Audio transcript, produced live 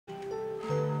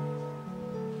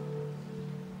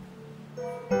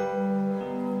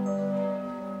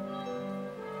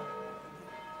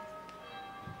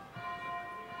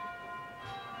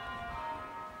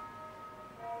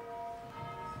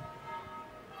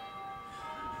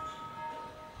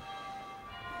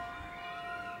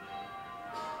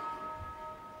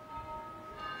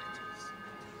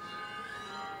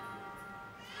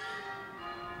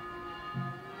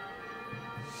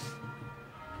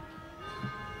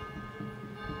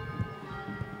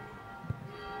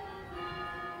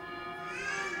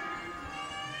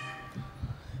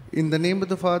In the name of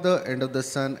the Father, and of the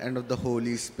Son, and of the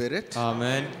Holy Spirit.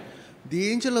 Amen. The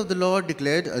angel of the Lord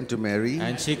declared unto Mary,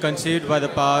 And she conceived by the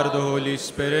power of the Holy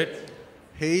Spirit.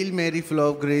 Hail Mary, full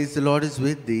of grace, the Lord is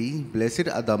with thee. Blessed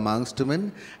art thou amongst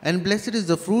women, and blessed is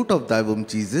the fruit of thy womb,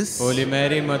 Jesus. Holy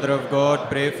Mary, Mother of God,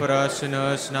 pray for us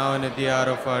sinners, now and at the hour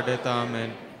of our death.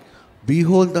 Amen.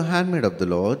 Behold the handmaid of the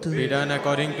Lord. Be done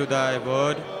according to thy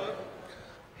word.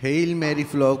 Hail Mary,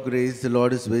 full of grace, the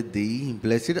Lord is with thee.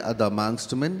 Blessed art thou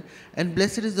amongst women, and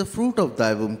blessed is the fruit of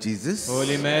thy womb, Jesus.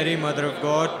 Holy Mary, Mother of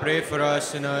God, pray for us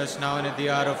sinners, now and at the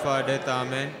hour of our death.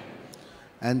 Amen.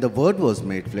 And the Word was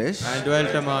made flesh, And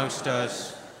dwelt amongst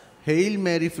us. Hail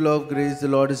Mary, full of grace, the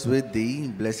Lord is with thee.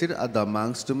 Blessed art thou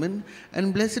amongst women,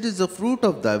 and blessed is the fruit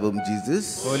of thy womb,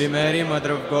 Jesus. Holy Mary,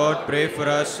 Mother of God, pray for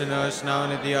us sinners, now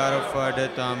and at the hour of our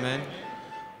death. Amen.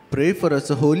 Pray for us,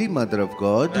 O Holy Mother of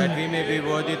God, that we may be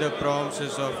worthy the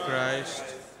promises of Christ.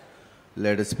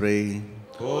 Let us pray.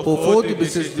 Pour Pour forth we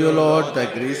beseech thee, O Lord, thy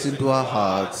grace into our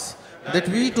hearts, that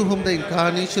we, to whom the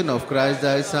incarnation of Christ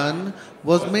thy Son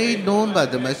was made known by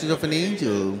the message of an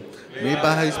angel, may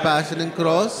by his passion and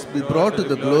cross be brought to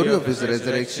the glory of his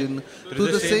resurrection,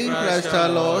 through the same Christ our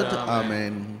Lord.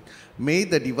 Amen. May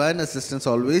the divine assistance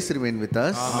always remain with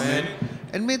us. Amen.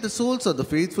 And may the souls of the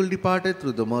faithful departed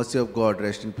through the mercy of God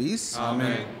rest in peace.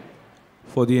 Amen.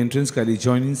 For the entrance, kindly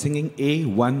join in singing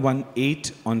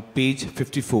A118 on page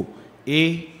 54.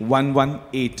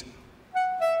 A118.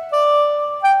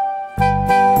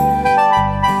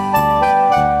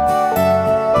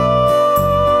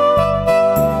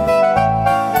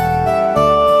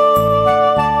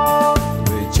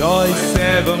 Rejoice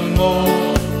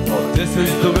evermore, for this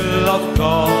is the will of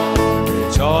God.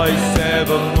 Rejoice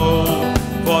evermore,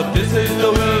 for this is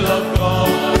the will of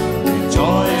God.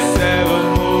 Rejoice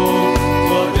evermore,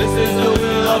 for this is the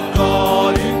will of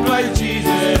God in Christ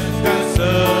Jesus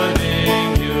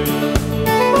concerning you.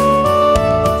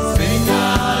 Sing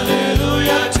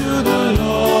hallelujah to the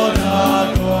Lord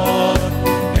our God.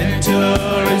 Enter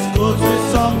his courts with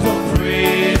songs of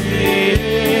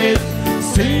praise.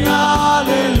 Sing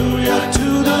hallelujah to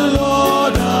the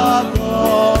Lord our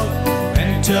God.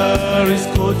 Enter his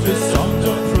courts with songs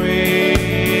of praise.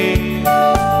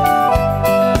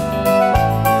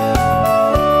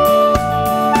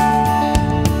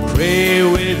 Pray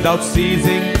without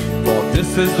ceasing, for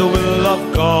this is the will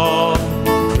of God.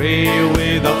 Pray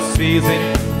without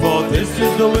ceasing, for this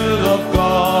is the will of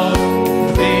God.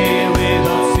 Pray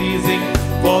without ceasing,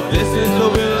 for this is the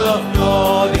will of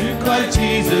God in Christ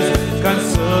Jesus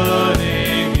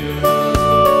concerning you.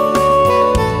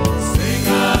 Sing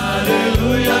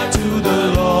hallelujah to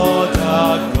the Lord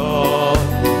our God.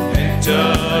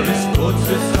 Enter his courts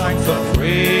with songs of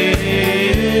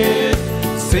praise.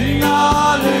 Sing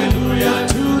hallelujah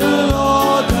to the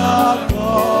Lord our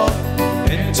God.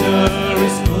 Enter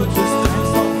his courts with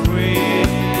songs of praise.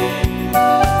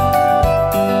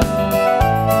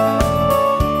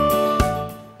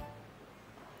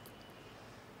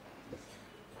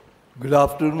 Good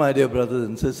afternoon, my dear brothers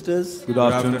and sisters. Good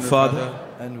afternoon, Father.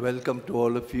 And welcome to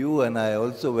all of you. And I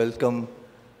also welcome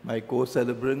my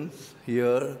co-celebrants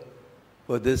here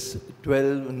for this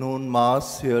 12 noon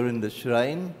Mass here in the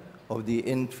shrine of the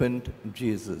infant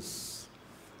Jesus.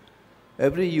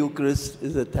 Every Eucharist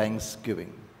is a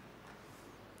thanksgiving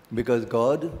because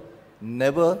God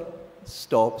never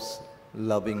stops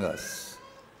loving us.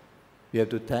 We have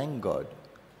to thank God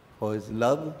for his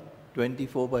love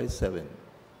 24/7.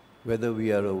 Whether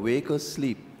we are awake or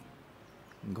asleep,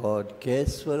 God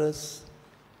cares for us,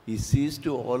 he sees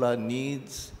to all our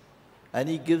needs, and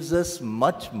he gives us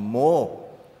much more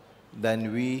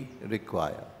than we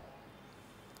require.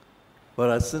 For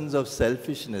our sins of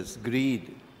selfishness,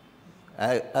 greed,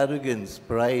 arrogance,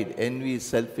 pride, envy,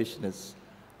 selfishness,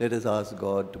 let us ask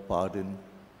God to pardon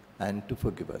and to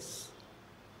forgive us.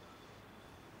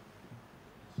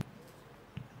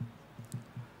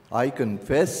 I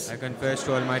confess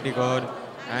to Almighty God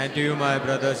and to you, my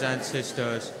brothers and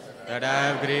sisters, that I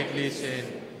have greatly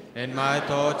sinned in my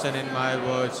thoughts and in my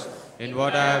words, in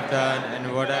what I have done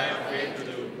and what I have failed to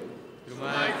do, through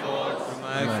my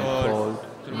fault,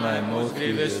 through my most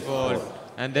grievous fault.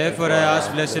 And therefore I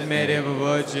ask Blessed Mary, ever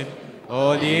Virgin,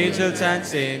 all the angels and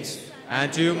saints,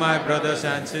 and to you, my brothers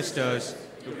and sisters,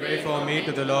 to pray for me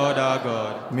to the Lord our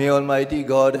God. May Almighty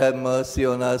God have mercy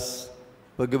on us,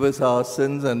 forgive us our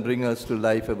sins, and bring us to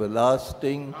life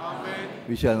everlasting. Amen.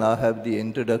 We shall now have the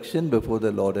introduction before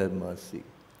the Lord have mercy.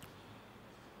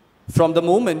 From the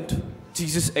moment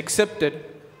Jesus accepted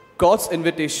God's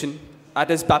invitation at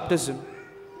his baptism,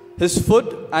 his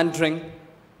food and drink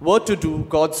were to do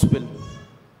God's will.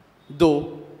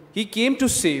 Though he came to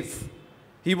save,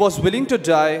 He was willing to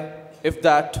die if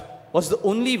that was the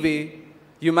only way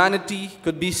humanity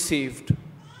could be saved.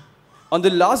 On the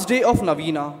last day of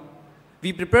Novena,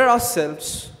 we prepare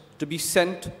ourselves to be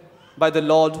sent by the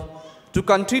Lord to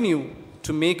continue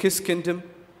to make His kingdom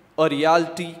a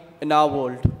reality in our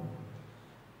world.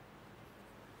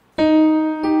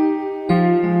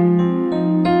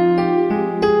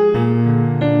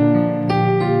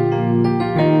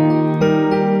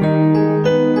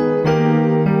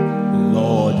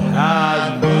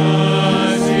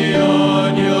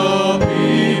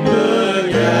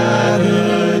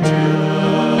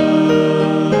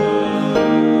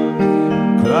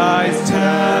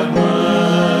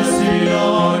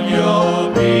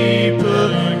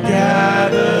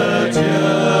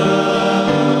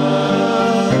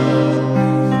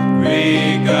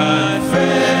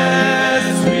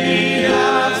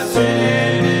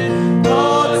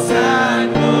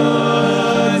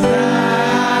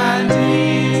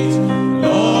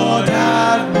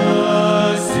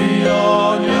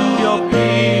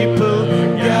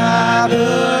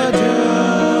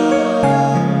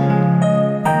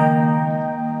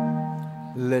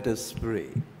 Let us pray.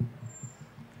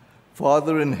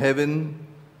 Father in heaven,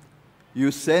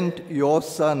 you sent your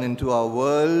Son into our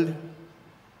world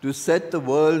to set the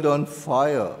world on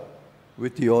fire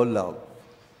with your love.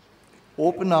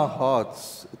 Open our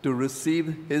hearts to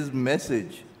receive his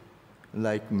message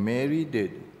like Mary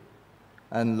did,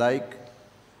 and like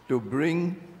to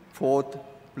bring forth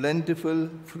plentiful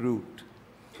fruit.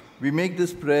 We make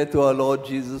this prayer to our Lord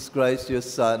Jesus Christ, your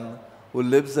Son, who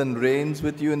lives and reigns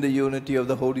with you in the unity of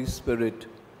the Holy Spirit,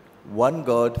 one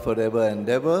God forever and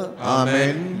ever.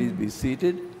 Amen. Please be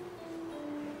seated.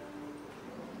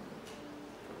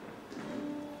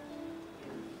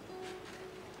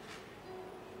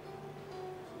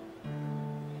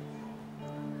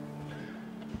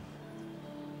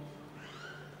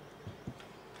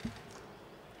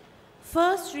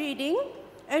 First reading,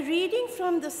 a reading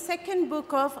from the second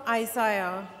book of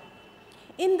Isaiah.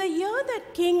 In the year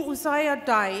that King Uzziah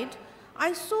died,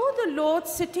 I saw the Lord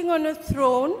sitting on a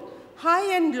throne,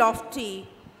 high and lofty,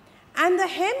 and the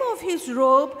hem of his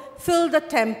robe filled the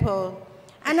temple.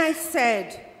 And I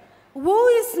said, "Woe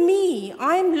is me,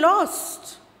 I am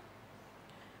lost,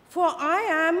 for I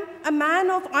am a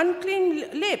man of unclean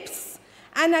lips,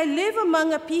 and I live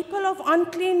among a people of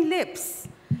unclean lips.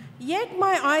 Yet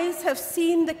my eyes have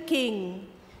seen the King,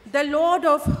 the Lord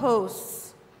of hosts."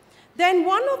 Then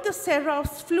one of the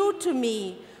seraphs flew to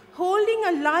me, holding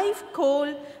a live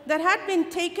coal that had been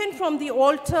taken from the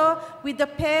altar with a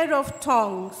pair of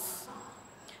tongs.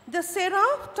 The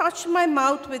seraph touched my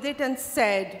mouth with it and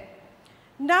said,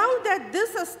 "Now that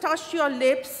this has touched your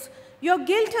lips, your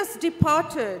guilt has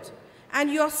departed,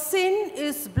 and your sin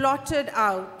is blotted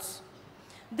out."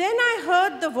 Then I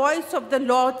heard the voice of the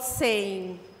Lord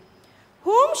saying,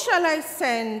 "Whom shall I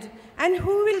send, and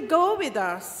who will go with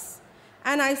us?"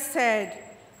 And I said,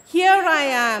 "Here I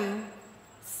am,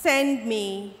 send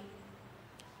me."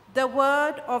 The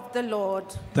word of the Lord.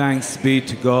 Thanks be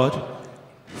to God.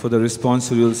 For the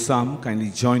responsorial psalm,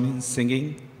 kindly join in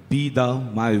singing, "Be thou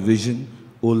my vision,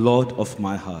 O Lord of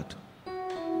my heart."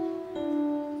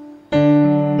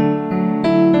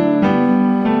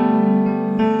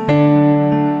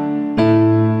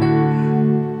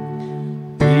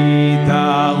 Be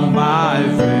thou my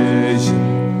vision,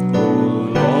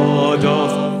 Lord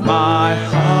of my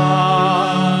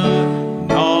heart,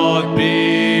 not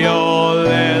be all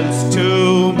else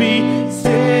to me,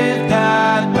 save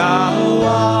that thou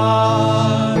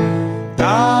art.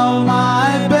 Thou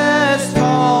my best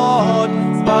thought,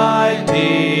 by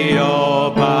day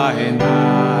or by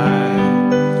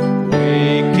night,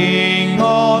 waking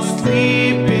or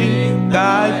sleeping,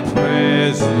 thy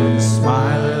presence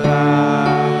my life.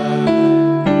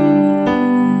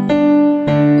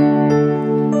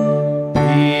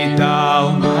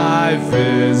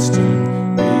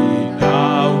 Wisdom, be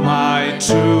thou my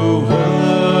true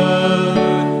word.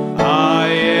 I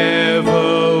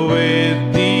ever with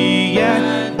thee,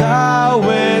 and thou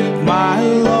with my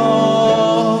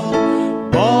Lord.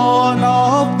 Born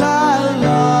of thy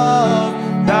love,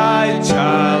 thy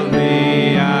child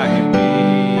may I be.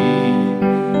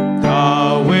 Thou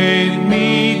in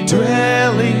me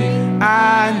dwelling,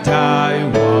 and I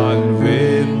one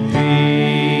with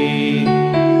thee.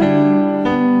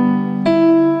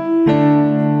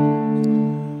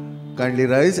 Kindly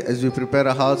rise as we prepare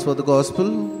our hearts for the gospel.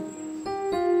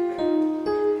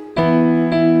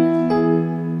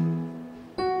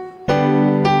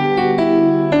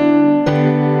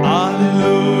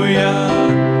 Hallelujah,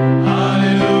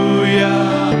 hallelujah,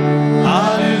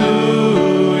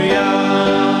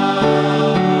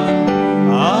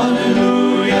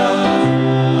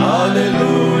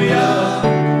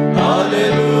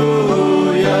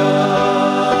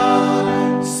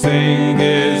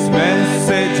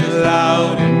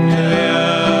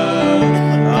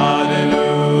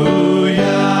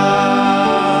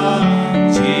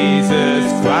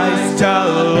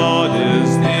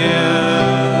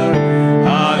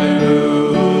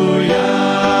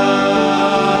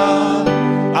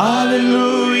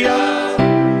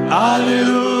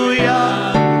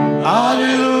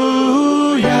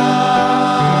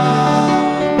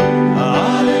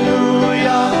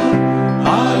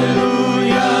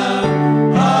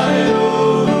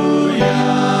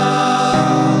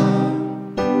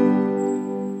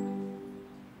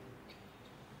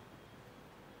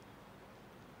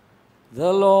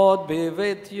 Lord be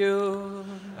with you.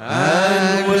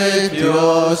 And with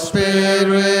your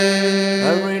spirit.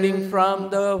 A reading from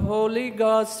the Holy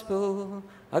Gospel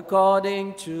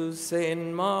according to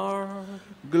Saint Mark.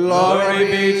 Glory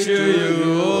be to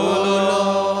you, O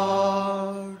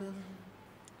Lord.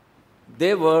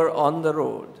 They were on the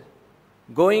road,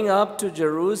 going up to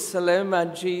Jerusalem,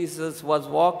 and Jesus was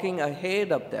walking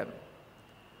ahead of them.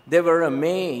 They were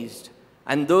amazed,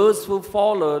 and those who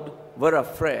followed were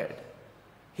afraid.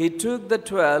 He took the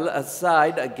 12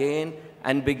 aside again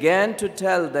and began to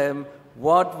tell them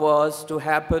what was to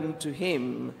happen to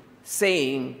him,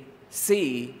 saying,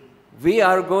 "See, we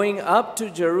are going up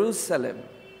to Jerusalem,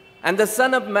 and the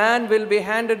Son of Man will be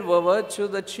handed over to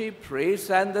the chief priests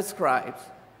and the scribes,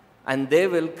 and they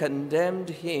will condemn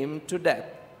him to death.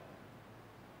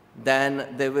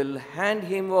 Then they will hand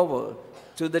him over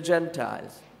to the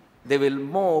Gentiles. They will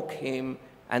mock him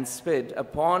and spit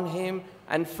upon him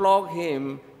and flog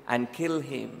him and kill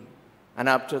him. And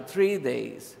after 3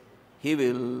 days, he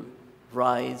will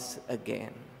rise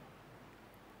again."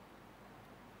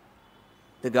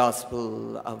 The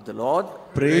Gospel of the Lord.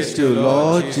 Praise to you,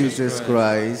 Lord Jesus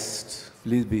Christ.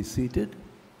 Please be seated.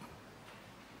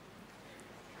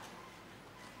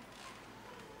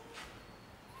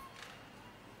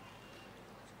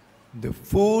 The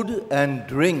food and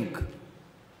drink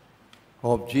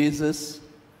of Jesus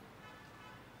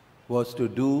was to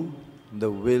do the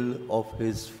will of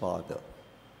his Father.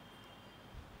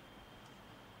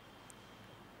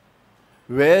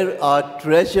 Where our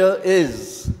treasure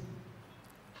is,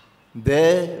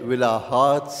 there will our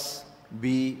hearts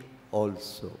be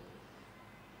also.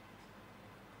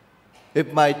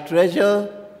 If my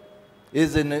treasure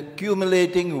is in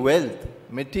accumulating wealth,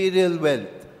 material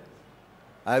wealth,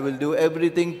 I will do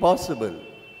everything possible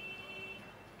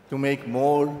to make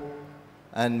more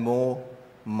and more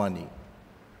money.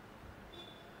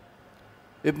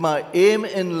 If my aim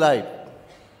in life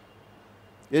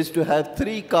is to have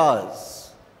 3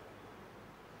 cars,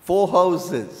 4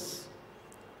 houses,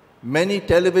 many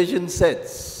television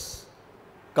sets,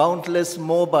 countless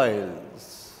mobiles,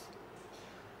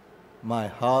 my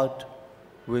heart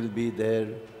will be there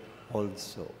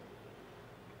also.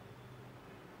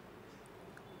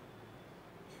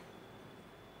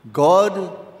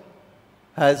 God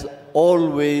has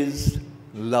always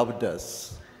loved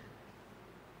us.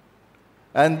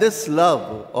 And this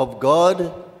love of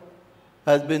God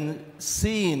has been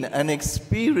seen and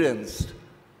experienced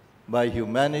by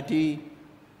humanity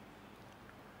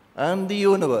and the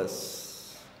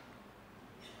universe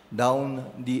down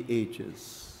the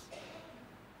ages.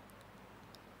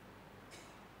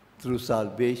 Through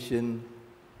salvation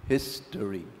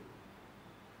history.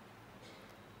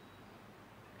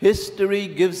 History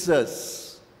gives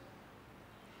us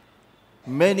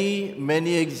many,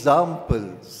 many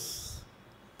examples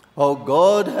how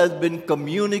God has been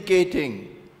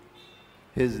communicating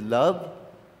his love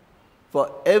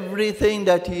for everything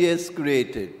that he has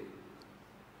created.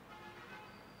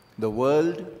 The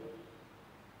world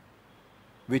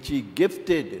which he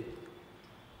gifted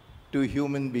to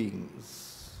human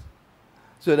beings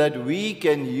so that we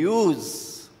can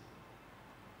use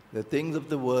the things of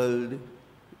the world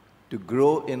to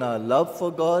grow in our love for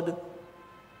God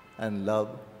and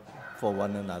love for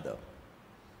one another.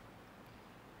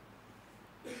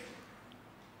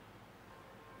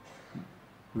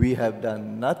 We have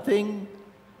done nothing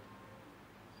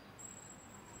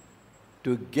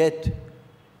to get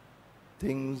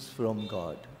things from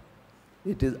God.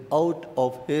 It is out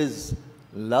of his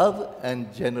love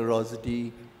and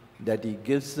generosity that he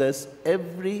gives us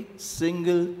every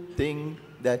single thing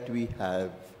that we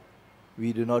have.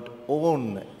 We do not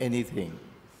own anything.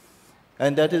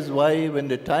 And that is why when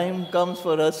the time comes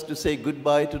for us to say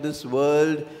goodbye to this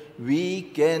world, we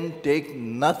can take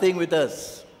nothing with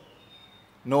us.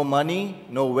 No money,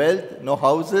 no wealth, no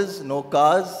houses, no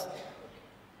cars,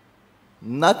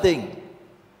 nothing.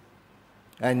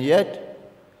 And yet,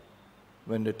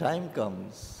 when the time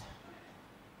comes,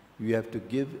 we have to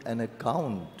give an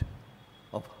account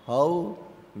of how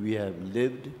we have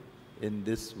lived in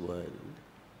this world.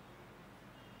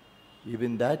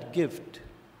 Even that gift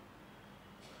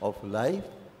of life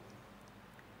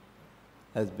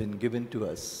has been given to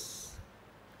us.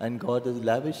 And God has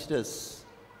lavished us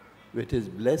with his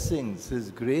blessings, his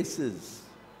graces,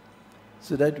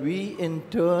 so that we in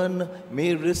turn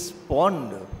may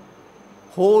respond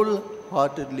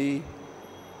wholeheartedly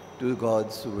to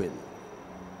God's will.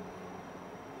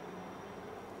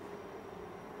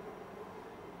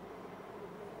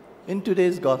 In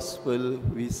today's gospel,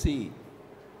 we see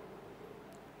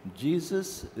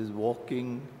Jesus is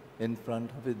walking in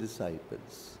front of his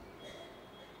disciples.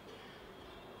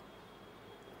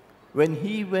 when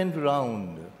he went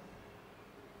round,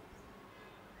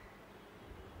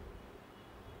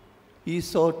 he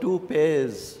saw two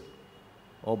pairs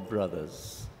of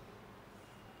brothers,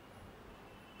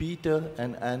 Peter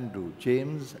and Andrew,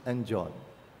 James and John.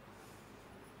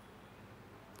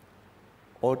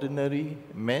 Ordinary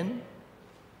men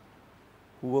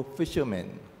who were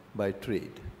fishermen by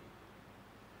trade.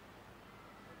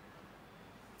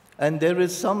 And there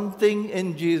is something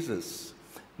in Jesus.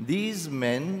 These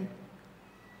men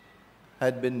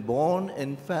had been born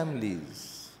in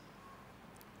families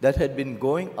that had been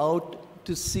going out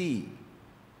to sea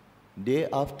day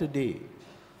after day,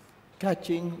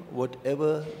 catching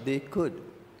whatever they could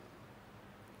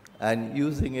and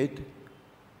using it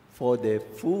for their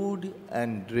food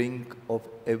and drink of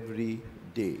every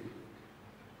day.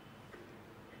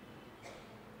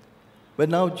 But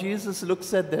now Jesus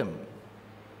looks at them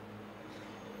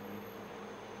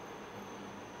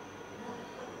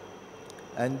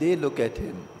and they look at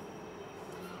him,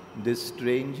 this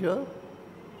stranger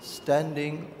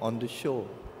standing on the shore.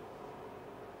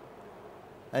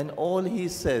 And all he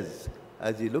says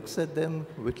as he looks at them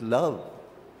with love,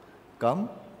 "Come,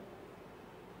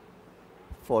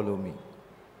 follow me,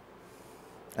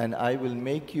 and I will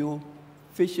make you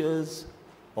fishers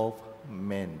of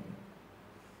men."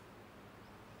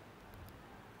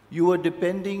 You are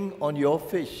depending on your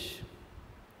fish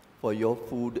for your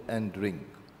food and drink.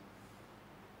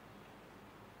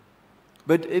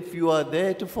 But if you are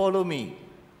there to follow me,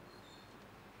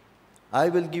 I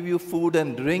will give you food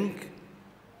and drink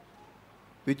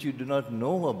which you do not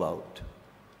know about.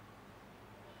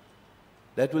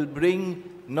 That will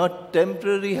bring not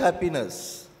temporary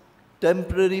happiness,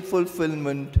 temporary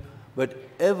fulfillment, but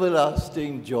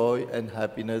everlasting joy and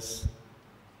happiness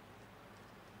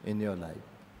in your life.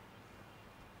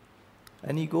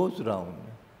 And he goes round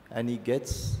and he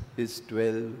gets his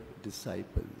 12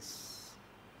 disciples.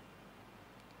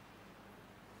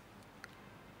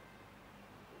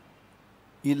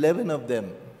 11 of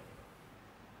them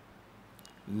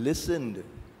listened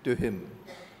to him,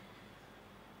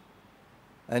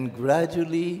 and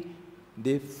gradually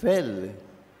they fell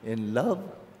in love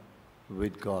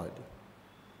with God.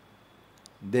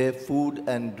 Their food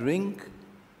and drink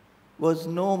was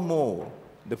no more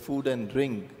the food and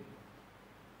drink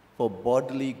for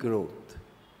bodily growth.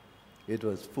 It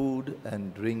was food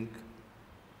and drink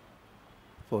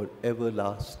for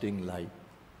everlasting life.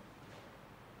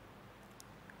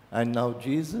 And now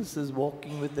Jesus is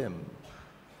walking with them,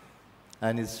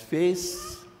 and his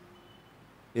face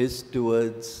is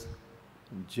towards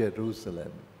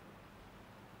Jerusalem.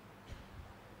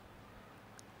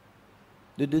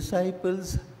 The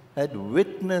disciples had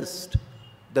witnessed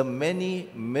the many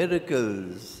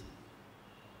miracles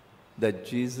that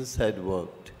Jesus had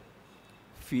worked,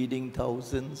 feeding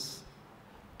thousands,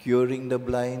 curing the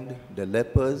blind, the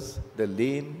lepers, the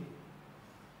lame,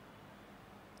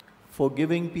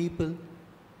 forgiving people.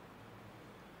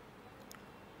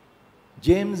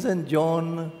 James and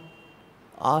John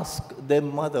asked their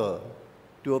mother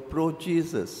to approach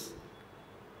Jesus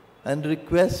and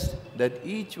request that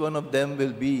each one of them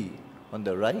will be on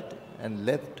the right and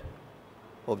left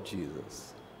of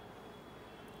Jesus.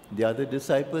 The other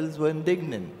disciples were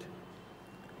indignant.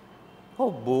 How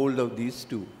bold of these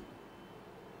two,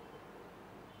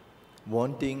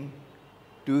 wanting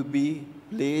to be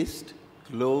placed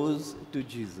close to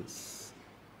Jesus.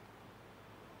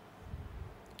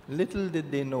 Little did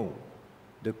they know,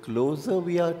 the closer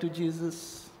we are to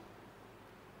Jesus,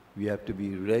 we have to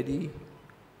be ready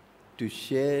to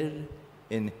share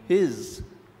in his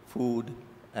food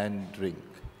and drink.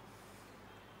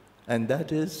 And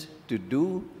that is to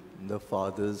do the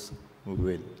Father's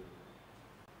will.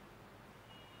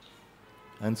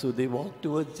 And so they walked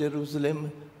towards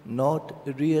Jerusalem, not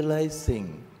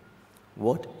realizing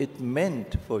what it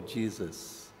meant for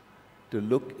Jesus to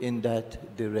look in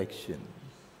that direction.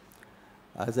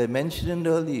 As I mentioned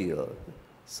earlier,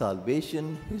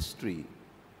 salvation history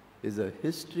is a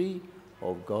history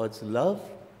of God's love,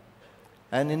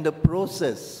 and in the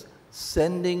process,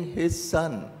 sending his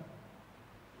Son,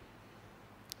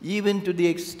 even to the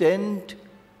extent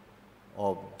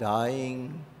of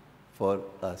dying for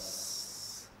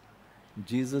us.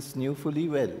 Jesus knew fully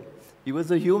well. He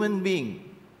was a human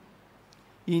being.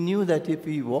 He knew that if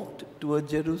he walked toward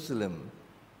Jerusalem,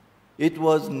 it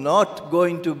was not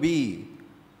going to be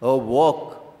a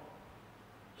walk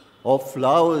of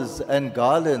flowers and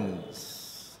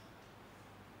garlands.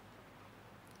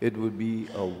 It would be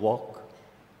a walk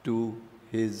to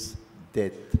his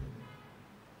death.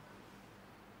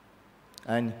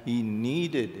 And he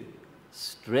needed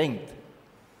strength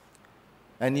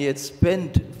And he had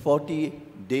spent 40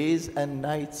 days and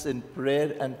nights in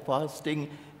prayer and fasting,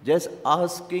 just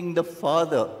asking the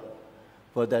Father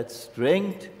for that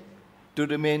strength to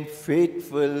remain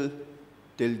faithful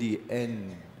till the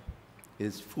end.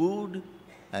 His food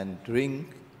and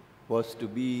drink was to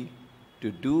be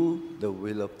to do the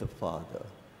will of the Father.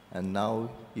 And now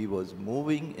he was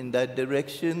moving in that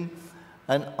direction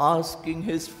and asking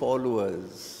his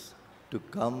followers to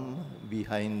come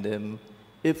behind him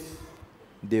if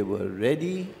they were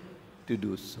ready to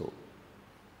do so.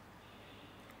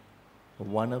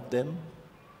 One of them,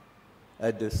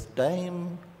 at this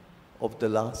time of the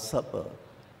Last Supper,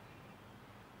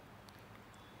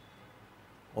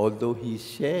 although he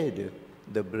shared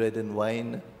the bread and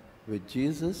wine with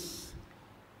Jesus,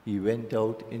 he went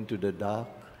out into the dark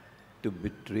to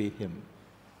betray him.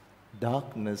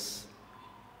 Darkness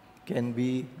can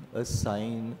be a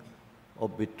sign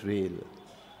of betrayal.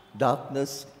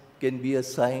 Darkness can be a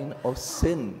sign of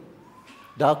sin.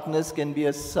 Darkness can be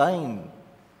a sign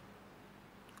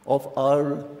of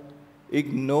our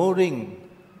ignoring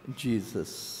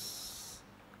Jesus.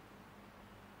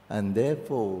 And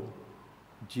therefore,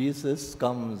 Jesus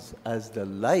comes as the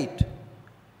light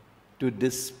to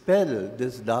dispel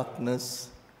this darkness,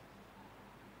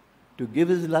 to give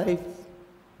his life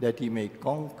that he may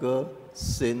conquer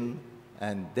sin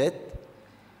and death,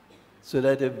 so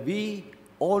that if we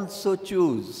also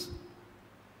choose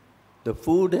the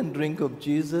food and drink of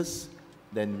Jesus,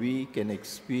 then we can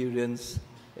experience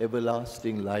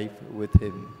everlasting life with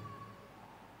him.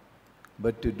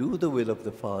 But to do the will of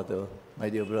the Father, my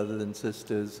dear brothers and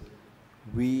sisters,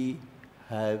 we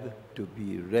have to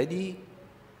be ready,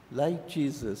 like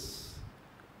Jesus,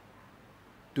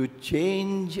 to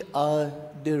change our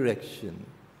direction,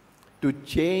 to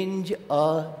change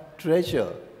our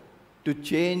treasure, to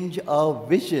change our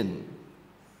vision.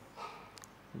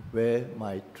 Where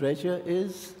my treasure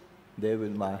is, there will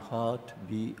my heart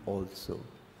be also.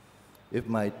 If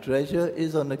my treasure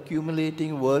is on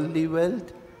accumulating worldly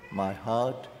wealth, my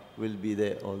heart will be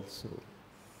there also.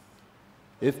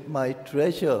 If my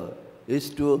treasure is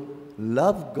to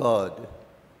love God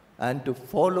and to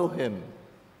follow him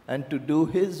and to do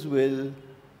his will,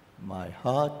 my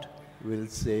heart will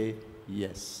say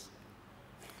yes.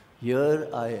 Here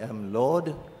I am,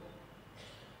 Lord.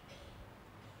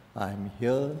 I am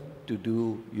here to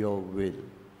do your will.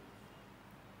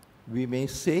 We may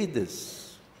say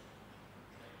this.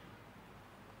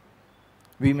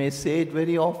 We may say it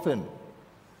very often.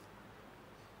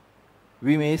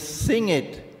 We may sing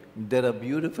it. There are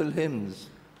beautiful hymns.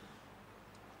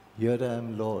 Here I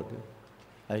am, Lord.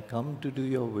 I come to do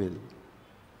your will.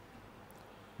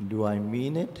 Do I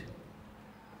mean it?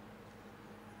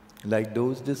 Like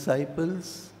those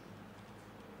disciples?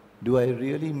 Do I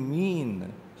really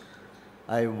mean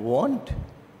I want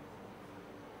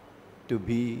to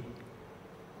be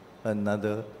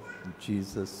another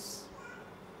Jesus?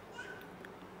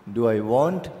 Do I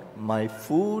want my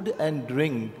food and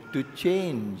drink to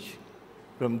change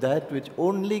from that which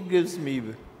only gives me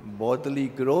bodily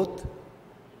growth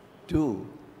to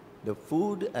the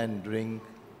food and drink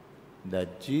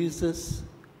that Jesus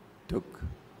took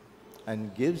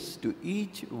and gives to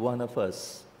each one of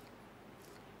us?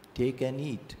 Take and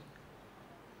eat.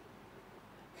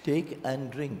 Take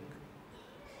and drink.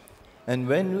 And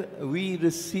when we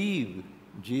receive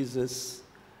Jesus,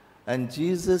 and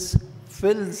Jesus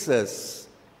fills us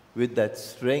with that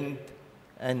strength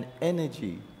and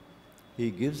energy,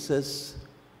 he gives us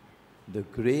the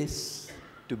grace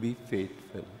to be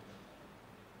faithful.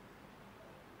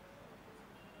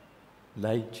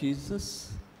 Like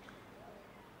Jesus,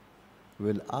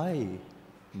 will I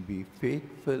be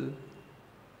faithful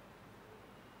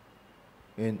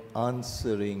in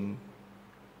answering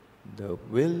the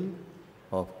will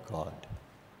of God?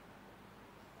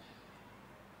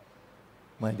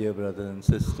 My dear brothers and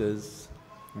sisters,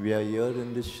 we are here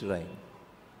in this shrine.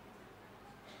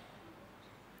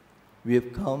 We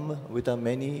have come with our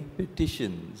many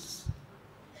petitions,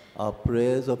 our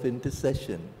prayers of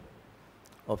intercession,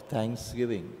 of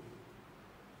thanksgiving.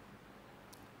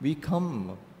 We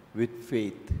come with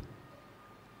faith.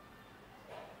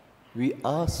 We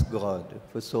ask God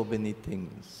for so many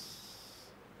things.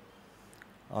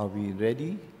 Are we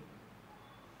ready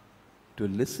to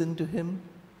listen to him?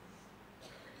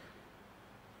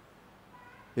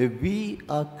 If we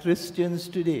are Christians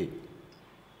today,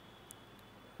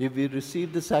 if we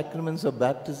receive the sacraments of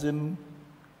baptism,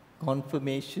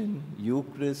 confirmation,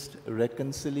 Eucharist,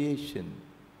 reconciliation,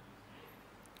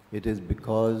 it is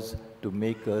because to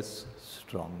make us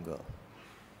stronger.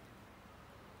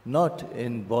 Not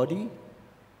in body,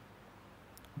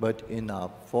 but in our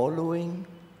following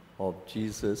of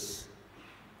Jesus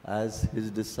as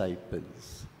his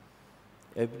disciples.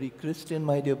 Every Christian,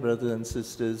 my dear brothers and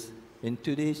sisters, in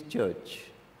today's church,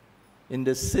 in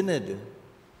the synod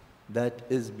that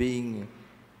is being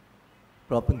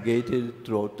propagated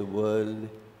throughout the world,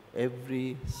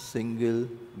 every single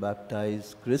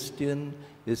baptized Christian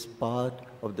is part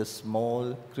of the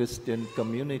small Christian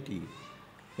community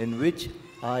in which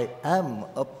I am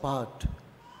a part,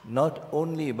 not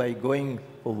only by going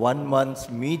for 1 month's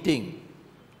meeting,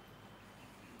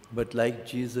 but like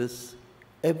Jesus,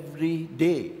 every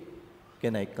day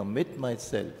can I commit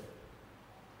myself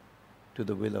to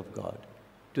the will of God,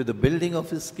 to the building of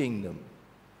his kingdom.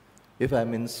 If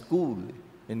I'm in school,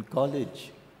 in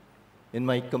college, in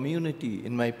my community,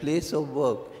 in my place of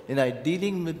work, in I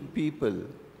dealing with people,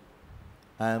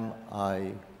 am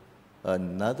I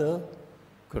another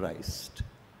Christ?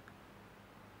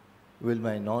 Will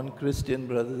my non-Christian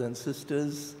brothers and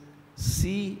sisters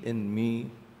see in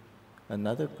me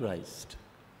another Christ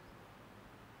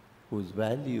whose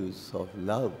values of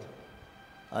love,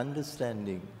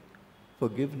 understanding,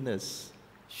 forgiveness,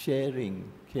 sharing,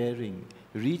 caring,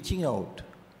 reaching out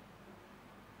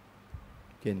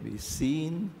can be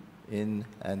seen in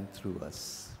and through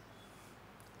us?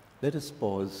 Let us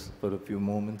pause for a few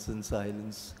moments in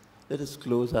silence. Let us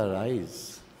close our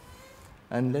eyes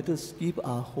and let us keep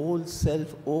our whole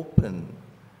self open.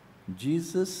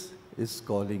 Jesus is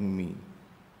calling me.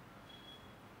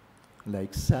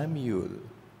 Like Samuel,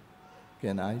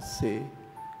 can I say,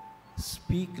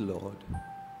 "Speak, Lord,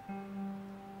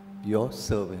 your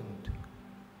servant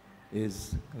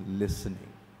is listening."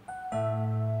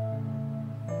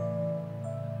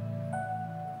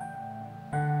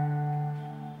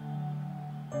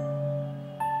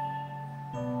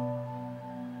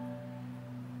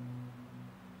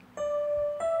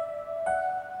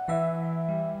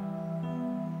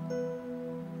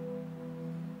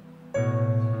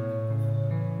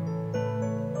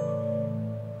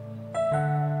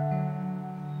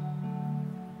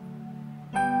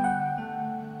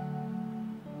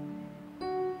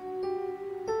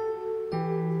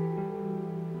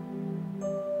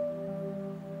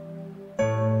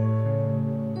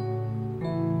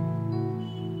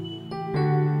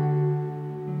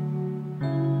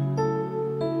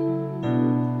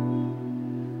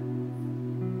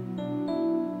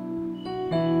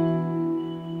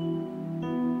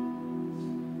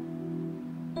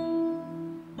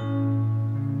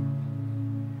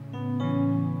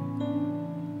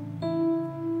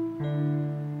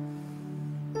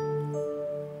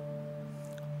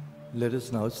 Let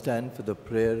us now stand for the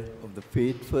prayer of the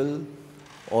faithful.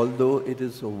 Although it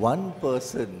is one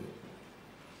person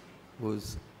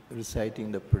who's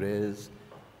reciting the prayers,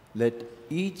 let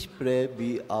each prayer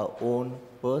be our own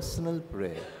personal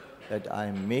prayer that I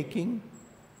am making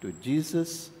to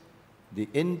Jesus, the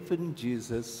infant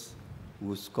Jesus,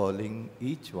 who's calling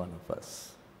each one of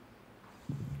us.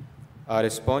 Our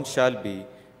response shall be,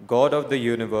 God of the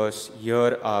universe,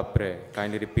 hear our prayer.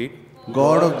 Kindly repeat.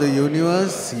 God of the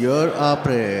universe, hear our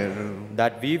prayer.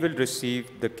 That we will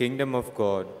receive the kingdom of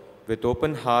God with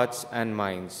open hearts and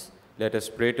minds. Let us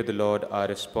pray to the Lord our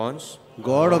response.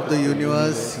 God of the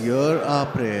universe, hear our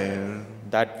prayer.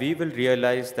 That we will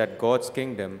realize that God's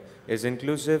kingdom is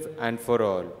inclusive and for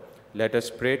all. Let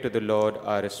us pray to the Lord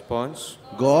our response.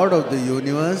 God of the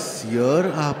universe, hear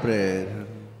our prayer.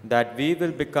 That we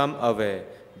will become aware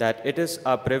that it is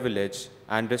our privilege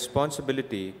and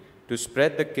responsibility to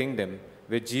spread the kingdom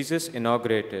which Jesus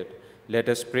inaugurated. Let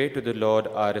us pray to the Lord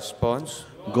our response.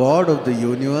 God of the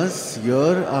universe,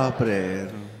 hear our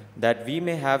prayer. That we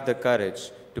may have the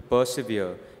courage to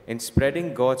persevere in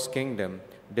spreading God's kingdom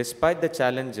despite the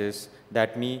challenges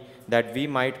that we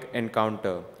might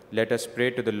encounter. Let us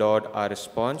pray to the Lord our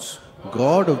response.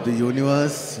 God of the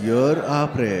universe, hear our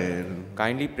prayer.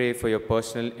 Kindly pray for your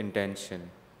personal intention.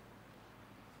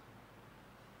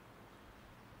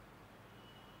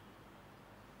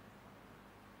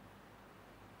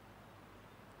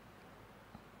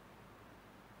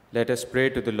 Let us pray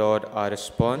to the Lord our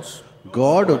response.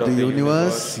 God of the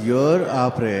universe, hear our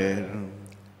prayer.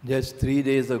 Just 3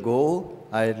 days ago,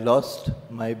 I lost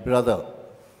my brother,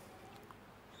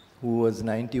 who was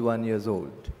 91 years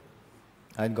old.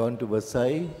 I'd gone to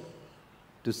Versailles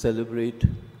to celebrate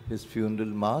his funeral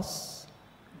mass,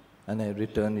 and I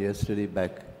returned yesterday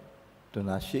back to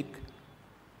Nashik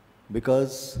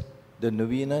because the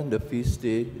Novena and the feast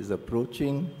day is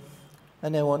approaching,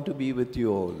 and I want to be with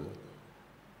you all.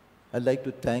 I'd like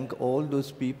to thank all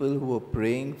those people who were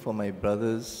praying for my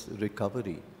brother's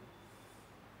recovery.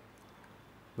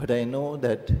 But I know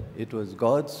that it was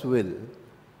God's will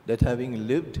that having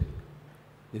lived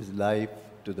his life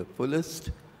to the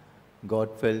fullest, God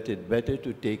felt it better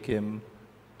to take him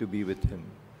to be with him.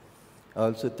 I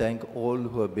also thank all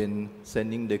who have been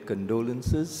sending their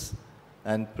condolences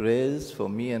and prayers for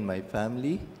me and my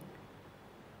family,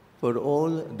 for all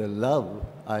the love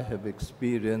I have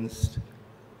experienced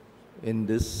in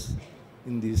these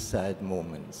sad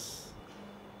moments.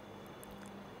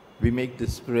 We make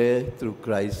this prayer through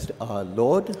Christ our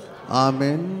Lord.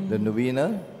 Amen. The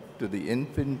Novena to the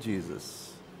infant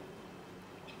Jesus.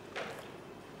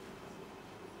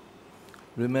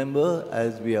 Remember,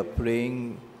 as we are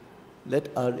praying, let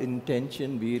our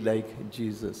intention be like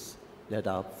Jesus, that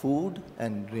our food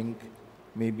and drink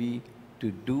may be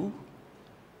to do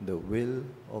the will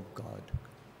of God.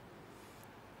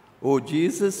 O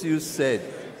Jesus, you said,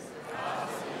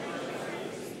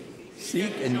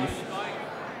 seek and you shall.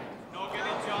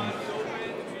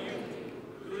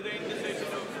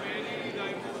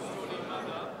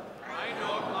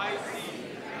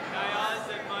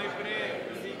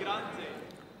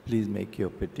 Please make your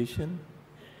petition.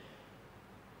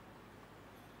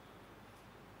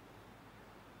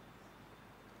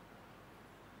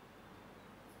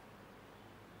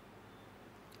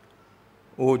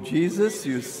 O Jesus,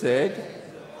 you said,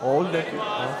 all that you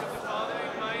ask.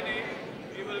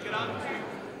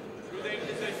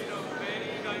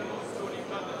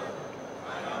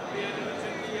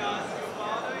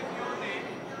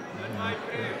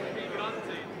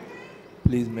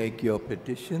 Please make your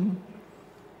petition.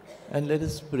 And let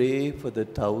us pray for the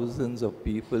thousands of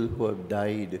people who have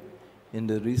died in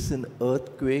the recent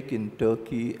earthquake in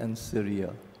Turkey and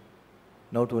Syria.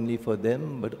 Not only for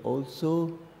them, but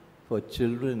also for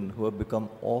children who have become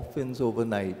orphans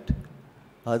overnight,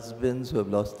 husbands who have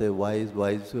lost their wives,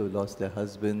 wives who have lost their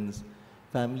husbands,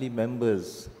 family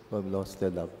members who have lost their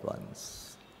loved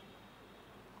ones.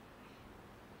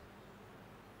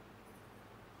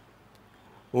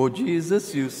 O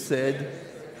Jesus, you said,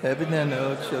 heaven and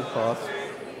earth shall pass,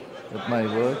 but my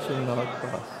word shall not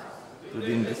pass. To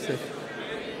the intercession.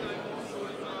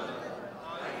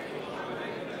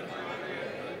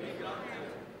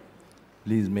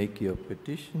 Please make your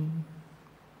petition.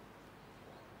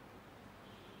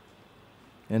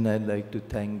 And I'd like to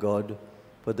thank God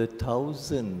for the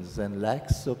thousands and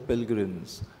lakhs of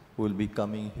pilgrims who will be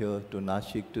coming here to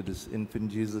Nashik, to this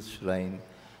infant Jesus shrine,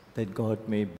 that God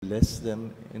may bless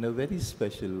them in a very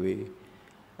special way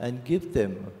and give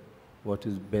them what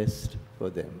is best for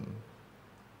them.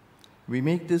 We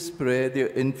make this prayer, dear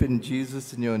infant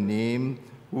Jesus, in your name,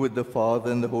 who with the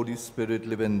Father and the Holy Spirit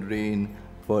live and reign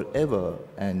forever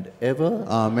and ever.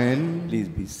 Amen. Please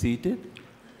be seated.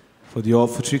 For the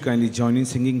offertory, kindly join in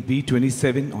singing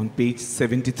B27 on page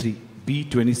 73.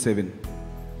 B27.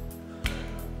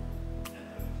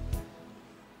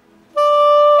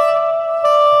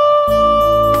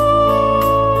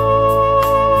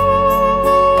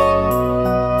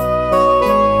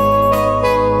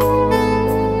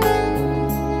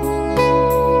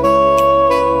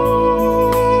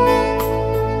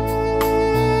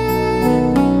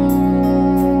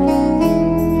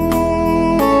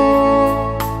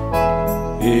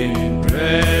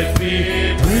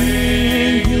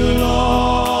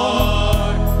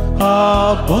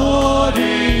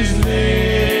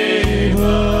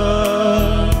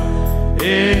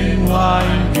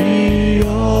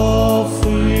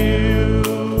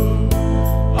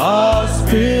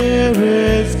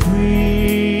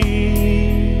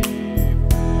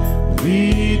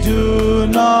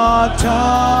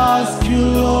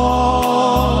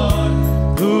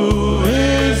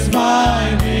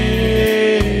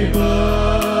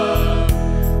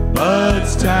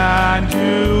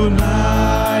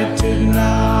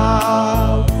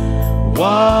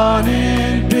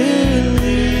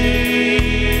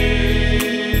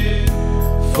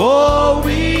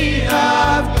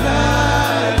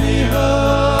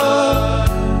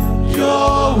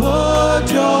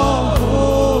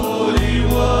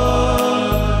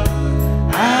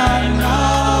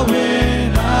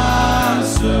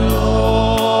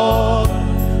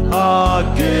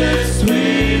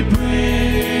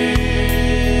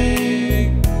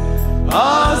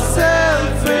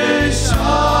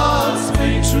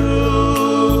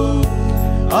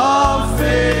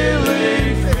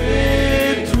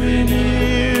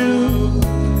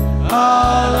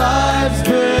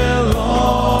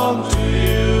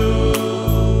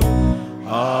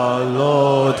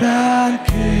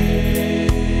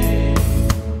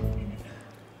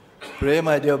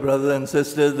 My dear brothers and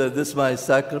sisters, that this my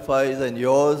sacrifice and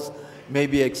yours may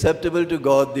be acceptable to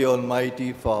God the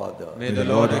Almighty Father. May the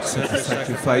Lord accept the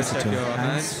sacrifice at your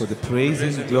hands for the praise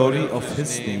and glory of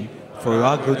His name, for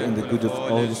our good and the good of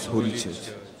all His holy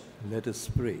church. Let us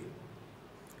pray.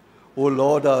 O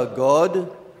Lord our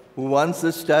God, who once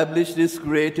established these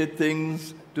created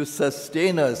things to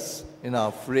sustain us in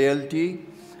our frailty,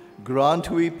 grant,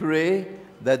 we pray,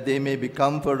 that they may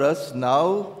become for us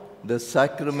now the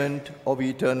sacrament of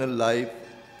eternal life,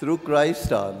 through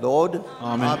Christ our Lord.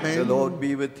 Amen. The Lord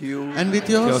be with you. And with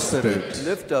your spirit.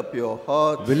 Lift up your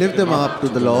hearts. We lift them up to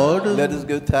the Lord. Let us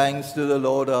give thanks to the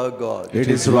Lord our God. It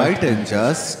is right and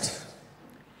just.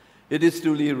 It is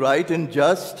truly right and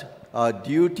just, our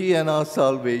duty and our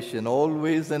salvation,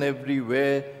 always and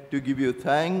everywhere, to give you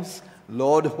thanks,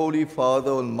 Lord, Holy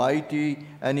Father, Almighty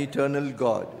and eternal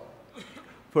God.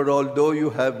 For although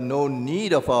you have no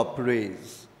need of our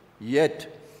praise,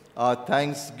 yet our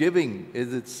thanksgiving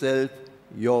is itself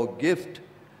your gift,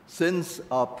 since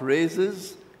our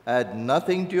praises add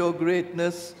nothing to your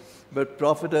greatness, but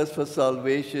profit us for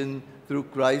salvation through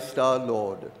Christ our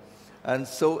Lord. And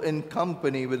so in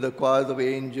company with the choirs of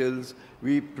angels,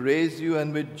 we praise you,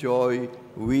 and with joy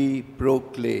we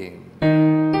proclaim.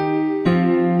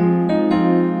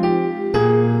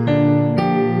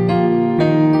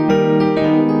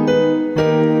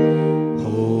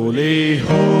 Holy,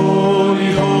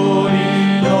 holy,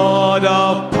 holy, Lord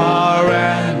of power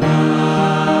and might.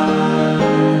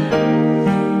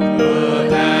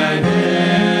 Earth and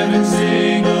heaven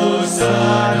sing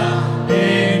Hosanna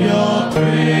in your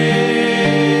praise.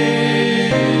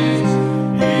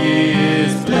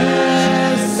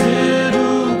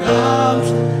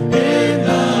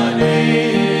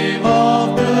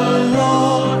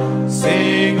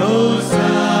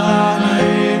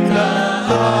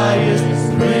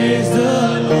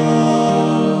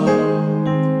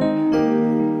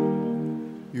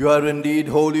 You are indeed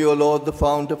holy, O Lord, the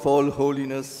fount of all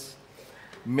holiness.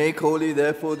 Make holy,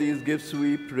 therefore, these gifts,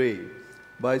 we pray,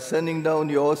 by sending down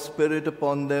your Spirit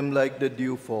upon them like the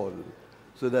dewfall,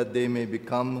 so that they may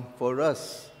become for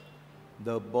us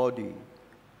the body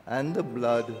and the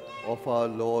blood of our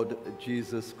Lord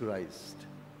Jesus Christ.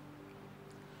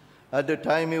 At the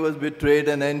time he was betrayed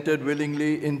and entered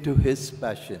willingly into his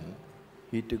passion,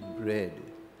 he took bread,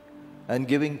 and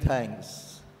giving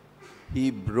thanks,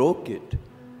 he broke it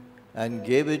and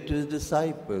gave it to his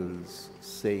disciples,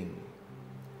 saying,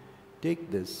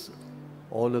 "Take this,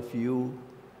 all of you,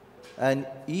 and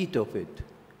eat of it,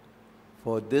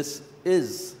 for this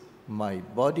is my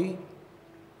body,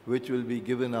 which will be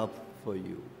given up for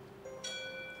you."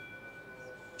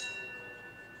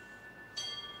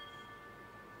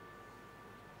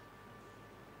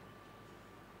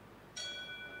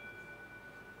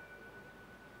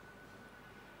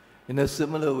 In a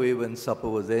similar way, when supper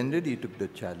was ended, he took the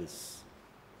chalice,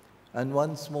 and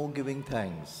once more giving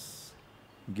thanks,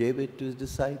 gave it to his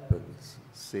disciples,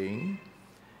 saying,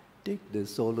 "Take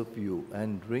this, all of you,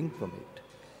 and drink from it,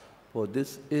 for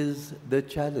this is the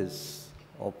chalice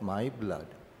of my blood,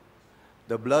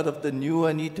 the blood of the new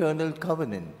and eternal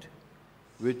covenant,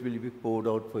 which will be poured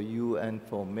out for you and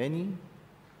for many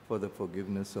for the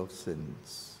forgiveness of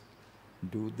sins.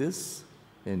 Do this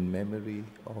in memory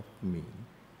of me."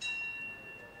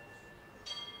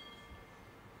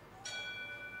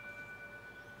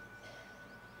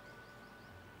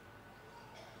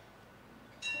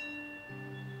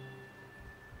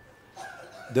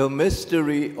 The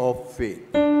mystery of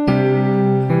faith.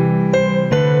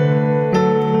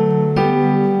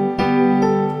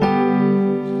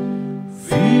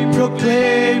 We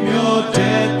proclaim your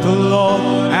death, O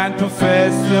Lord, and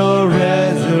profess your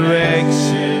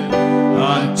resurrection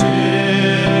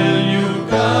until you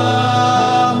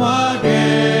come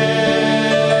again.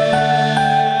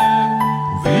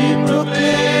 We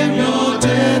proclaim your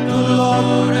death, O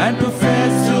Lord, and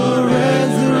profess your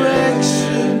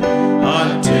resurrection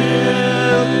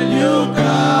until you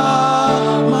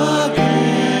come again.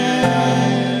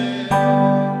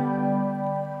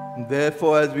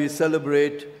 Therefore, as we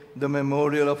celebrate the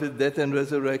memorial of his death and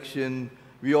resurrection,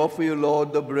 we offer you,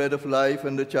 Lord, the bread of life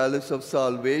and the chalice of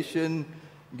salvation,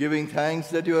 giving thanks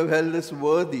that you have held us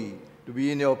worthy to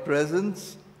be in your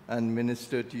presence and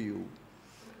minister to you.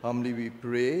 Humbly we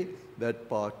pray that,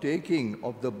 partaking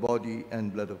of the body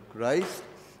and blood of Christ,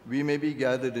 we may be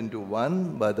gathered into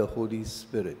one by the Holy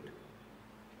Spirit.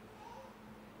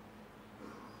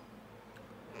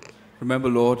 Remember,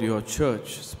 Lord, your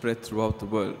church spread throughout the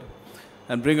world,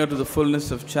 and bring her to the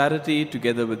fullness of charity,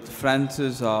 together with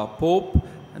Francis, our Pope,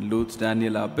 and Lutz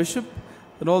Daniel, our Bishop,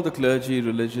 and all the clergy,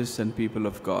 religious, and people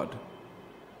of God.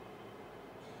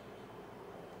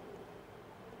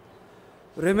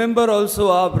 Remember also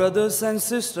our brothers and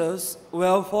sisters who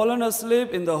have fallen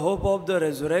asleep in the hope of the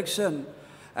resurrection,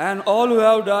 and all who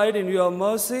have died in your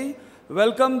mercy,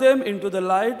 Welcome them into the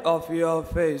light of your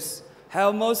face.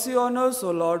 Have mercy on us,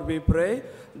 O Lord, we pray,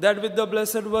 that with the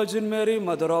Blessed Virgin Mary,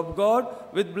 Mother of God,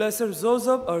 with Blessed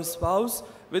Joseph, her spouse,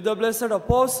 with the blessed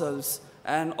apostles,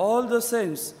 and all the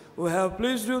saints who have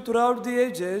pleased you throughout the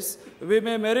ages, we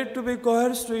may merit to be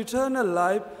co-heirs to eternal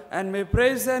life, and may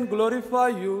praise and glorify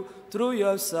you through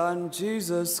your Son,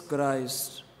 Jesus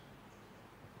Christ.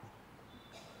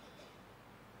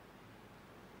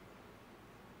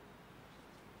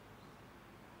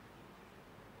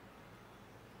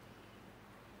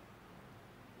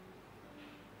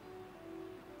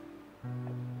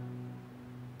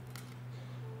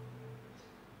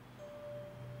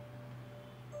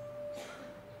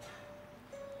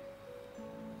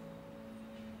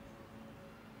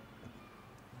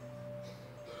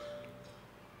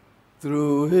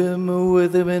 Through him,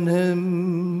 with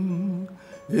him,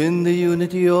 in the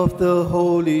unity of the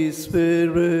Holy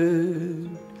Spirit,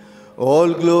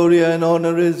 all glory and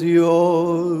honor is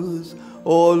yours,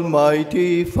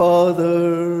 Almighty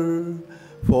Father,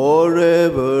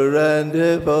 forever and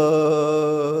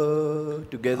ever.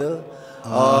 Together.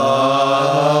 Amen.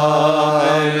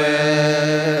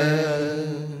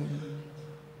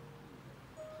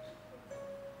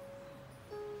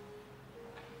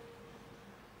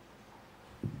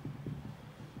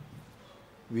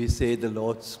 We say the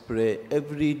Lord's Prayer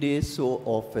every day so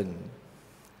often.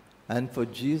 And for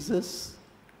Jesus,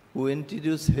 who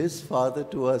introduced his Father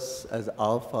to us as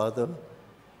our Father,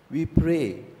 we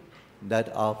pray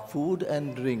that our food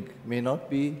and drink may not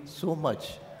be so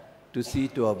much to see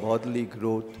to our bodily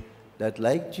growth, that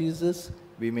like Jesus,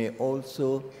 we may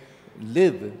also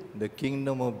live the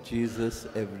kingdom of Jesus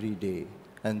every day.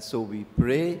 And so we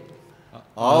pray,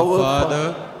 Our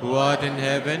Father, who art in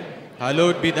heaven,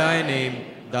 hallowed be thy name.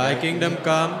 Thy kingdom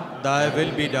come, thy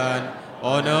will be done,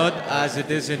 on earth as it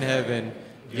is in heaven.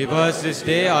 Give us this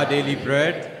day our daily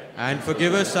bread, and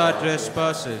forgive us our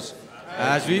trespasses,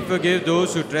 as we forgive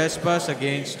those who trespass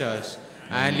against us.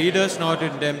 And lead us not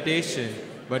into temptation,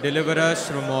 but deliver us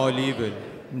from all evil.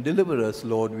 Deliver us,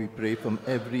 Lord, we pray, from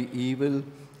every evil.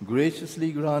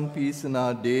 Graciously grant peace in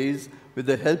our days. With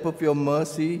the help of your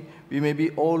mercy, we may be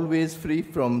always free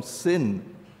from sin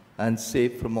and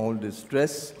safe from all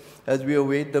distress, as we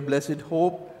await the blessed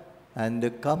hope and the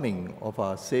coming of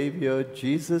our Savior,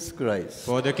 Jesus Christ.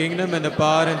 For the kingdom and the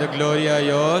power and the glory are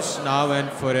yours, now and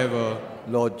forever.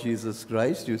 Lord Jesus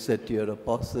Christ, you said to your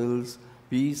apostles,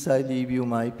 peace I leave you,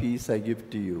 my peace I give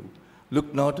to you.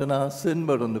 Look not on our sin,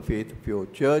 but on the faith of your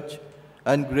church,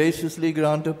 and graciously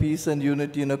grant her peace and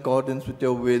unity in accordance with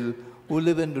your will, who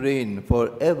live and reign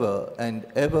forever and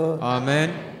ever.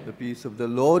 Amen. The peace of the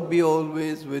Lord be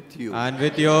always with you. And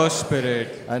with your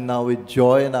spirit. And now with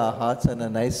joy in our hearts and a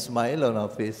nice smile on our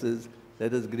faces,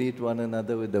 let us greet one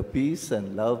another with the peace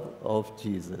and love of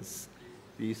Jesus.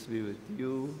 Peace be with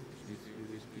you. Peace be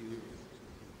with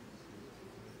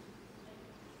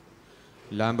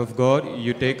you. Lamb of God,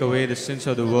 you take away the sins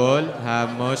of the world,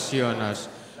 have mercy on us.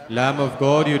 Lamb of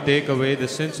God, you take away the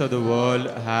sins of the world,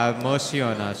 have mercy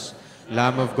on us.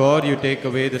 Lamb of God, you take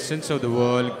away the sins of the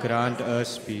world, grant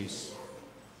us peace.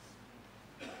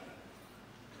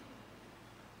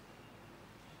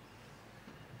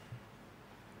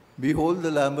 Behold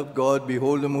the Lamb of God,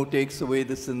 behold him who takes away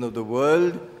the sin of the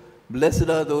world. Blessed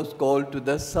are those called to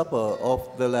the supper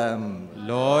of the Lamb.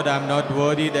 Lord, I am not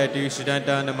worthy that you should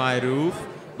enter under my roof,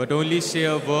 but only say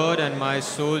a word and my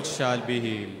soul shall be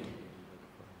healed.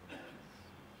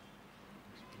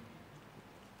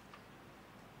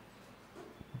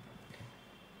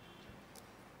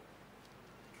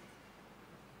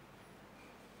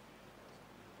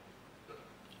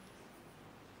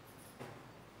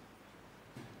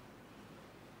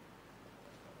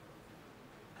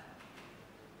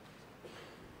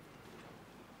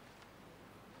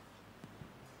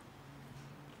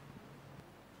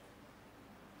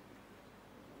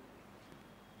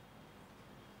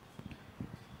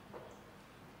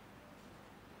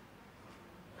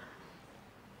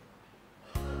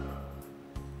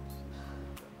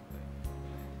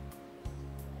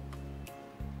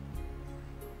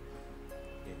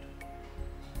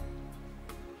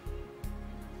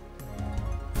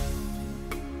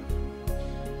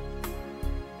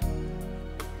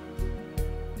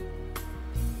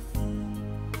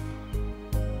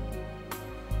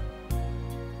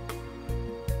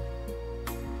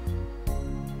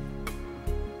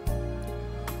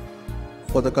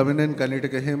 For the communion, can you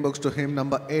take a hymn books to hymn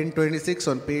number N26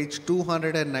 on page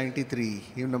 293.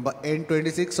 Hymn number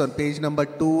N26 on page number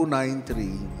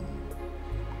 293.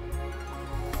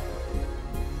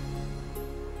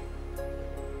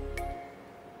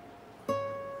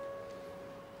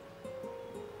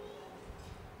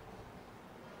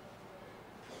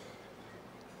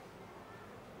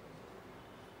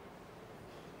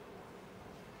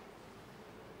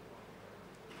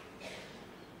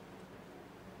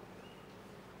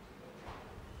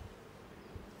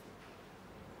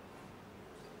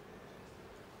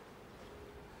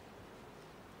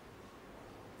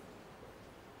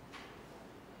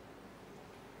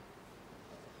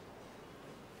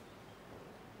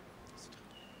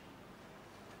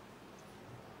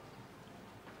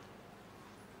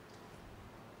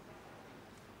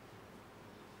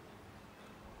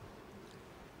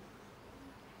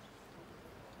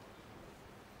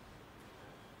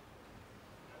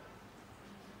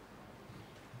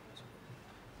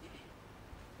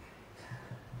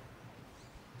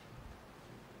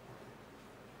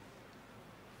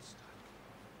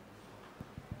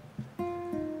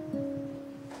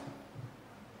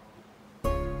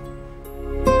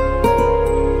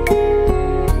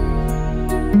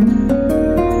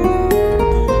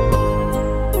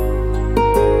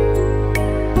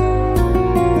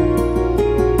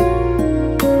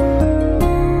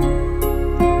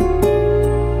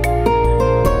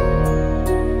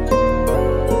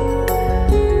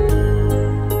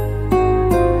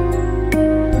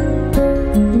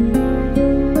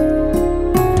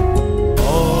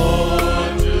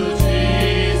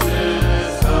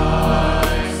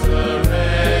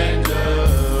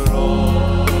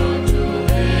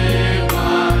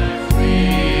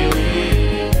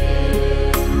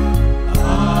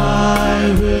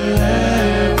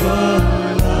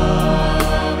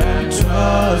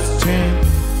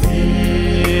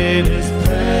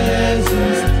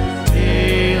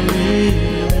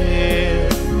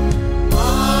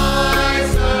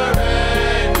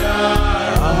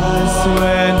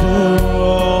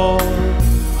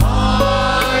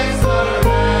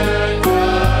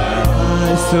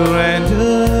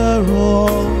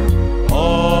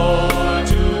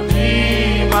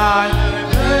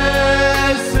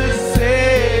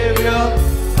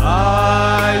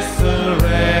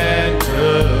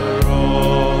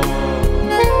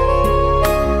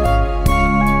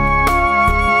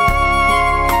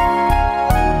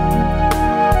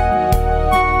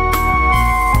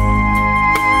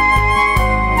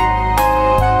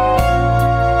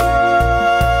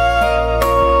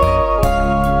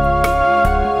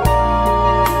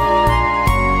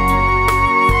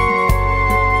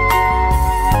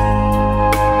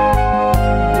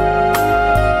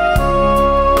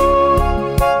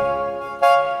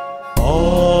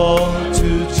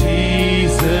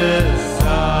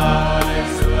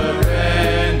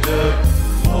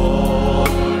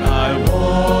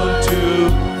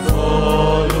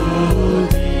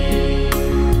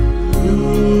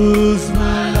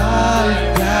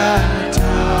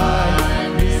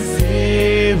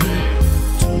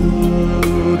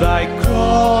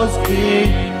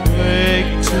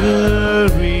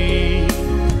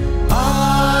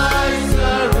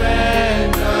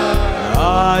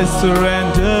 I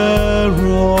surrender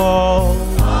all.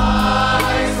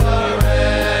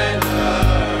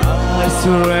 I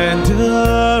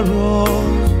surrender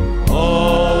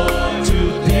all to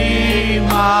Thee,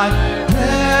 my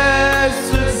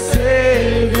blessed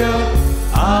Savior.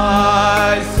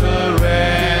 I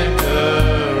surrender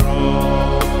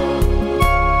all.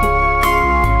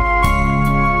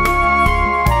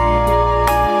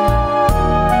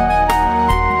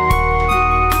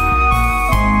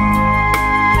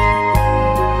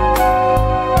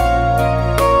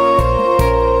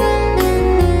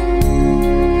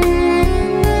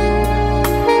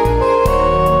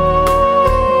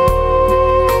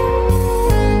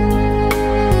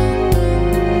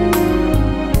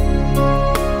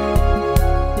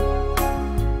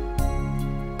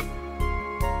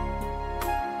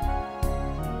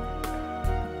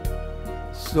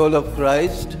 Soul of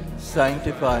Christ,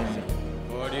 sanctify me.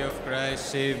 Body of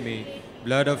Christ, save me.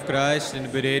 Blood of Christ,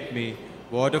 inebriate me.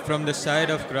 Water from the side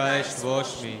of Christ,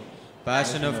 wash me.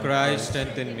 Passion of Christ,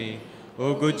 strengthen me.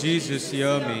 O good Jesus,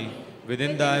 hear me.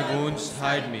 Within thy wounds,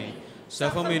 hide me.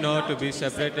 Suffer me not to be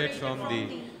separated from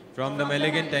thee. From the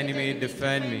malignant enemy,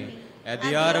 defend me. At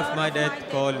the hour of my death,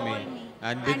 call me.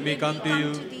 And bid me come to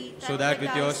you, so that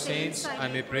with your saints I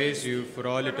may praise you for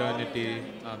all eternity.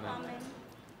 Amen.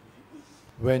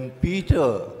 When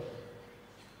Peter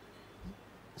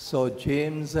saw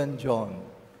James and John,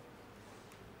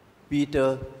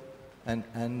 Peter and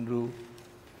Andrew,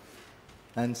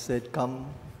 and said, "Come,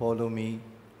 follow me,"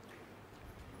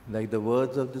 like the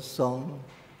words of the song,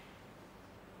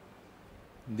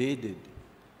 they did.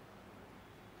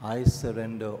 I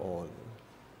surrender all.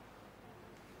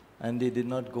 And they did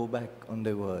not go back on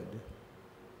their word.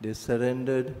 They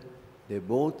surrendered their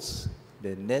boats,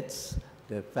 their nets,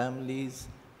 their families,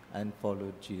 and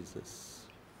followed Jesus.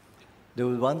 There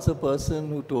was once a person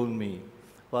who told me,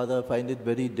 "Father, I find it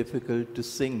very difficult to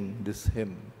sing this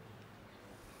hymn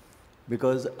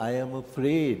because I am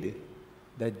afraid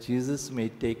that Jesus may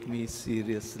take me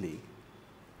seriously."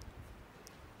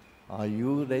 Are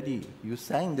you ready? You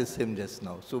sang this hymn just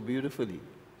now so beautifully,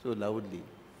 so loudly.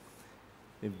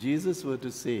 If Jesus were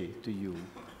to say to you,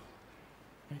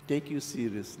 "I take you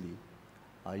seriously,"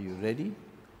 are you ready?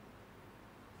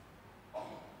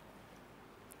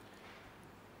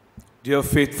 Dear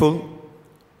faithful,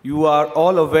 you are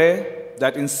all aware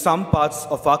that in some parts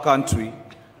of our country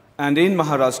and in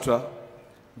Maharashtra,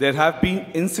 there have been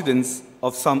incidents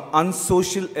of some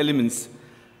unsocial elements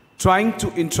trying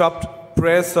to interrupt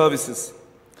prayer services,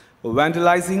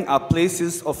 vandalizing our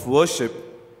places of worship,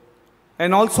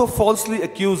 and also falsely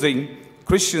accusing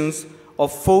Christians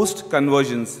of forced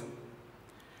conversions.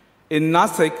 In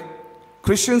Nasik,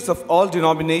 Christians of all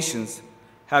denominations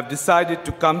have decided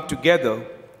to come together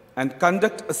and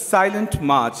conduct a silent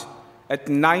march at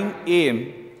 9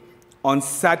 a.m. on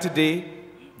Saturday,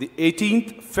 the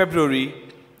 18th February,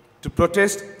 to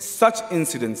protest such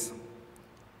incidents.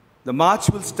 The march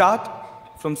will start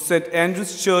from St.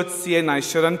 Andrew's Church, CNI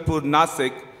Sharanpur,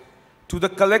 Nasik, to the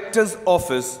collector's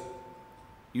office.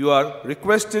 You are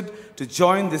requested to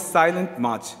join this silent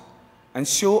march and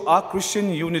show our Christian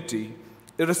unity,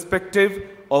 irrespective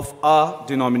of our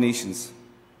denominations.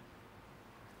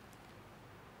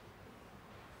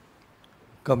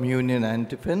 Communion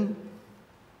antiphon.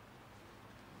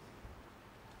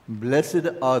 Blessed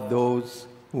are those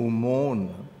who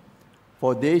mourn,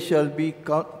 for they shall be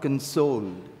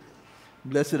consoled.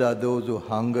 Blessed are those who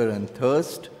hunger and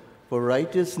thirst for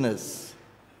righteousness,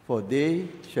 for they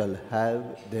shall have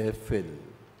their fill.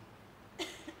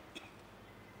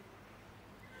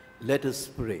 Let us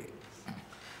pray.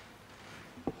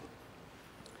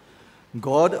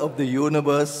 God of the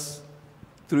universe,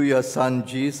 through your Son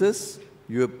Jesus,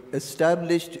 you have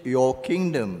established your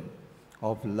kingdom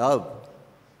of love,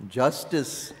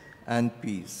 justice, and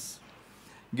peace.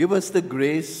 Give us the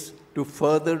grace to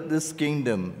further this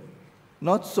kingdom,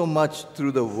 not so much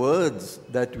through the words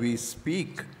that we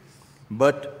speak,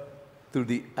 but through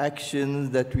the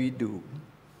actions that we do.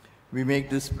 We make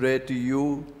this prayer to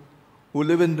you, who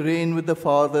live and reign with the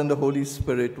Father and the Holy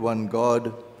Spirit, one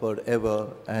God, forever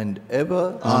and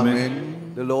ever.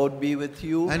 Amen. The Lord be with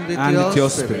you. And with your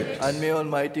spirit. And may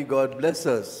Almighty God bless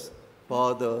us,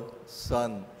 Father,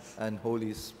 Son, and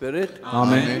Holy Spirit.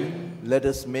 Amen. Let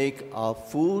us make our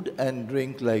food and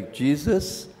drink like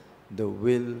Jesus, the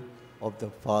will of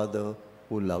the Father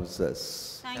who loves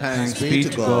us. Thanks be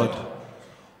to God.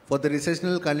 For the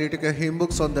recessional, kindly take your hymn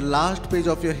books on the last page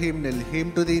of your hymnal,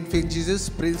 Hymn to the Infant Jesus,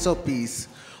 Prince of Peace.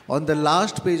 On the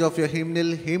last page of your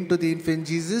hymnal, Hymn to the Infant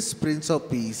Jesus, Prince of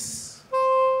Peace.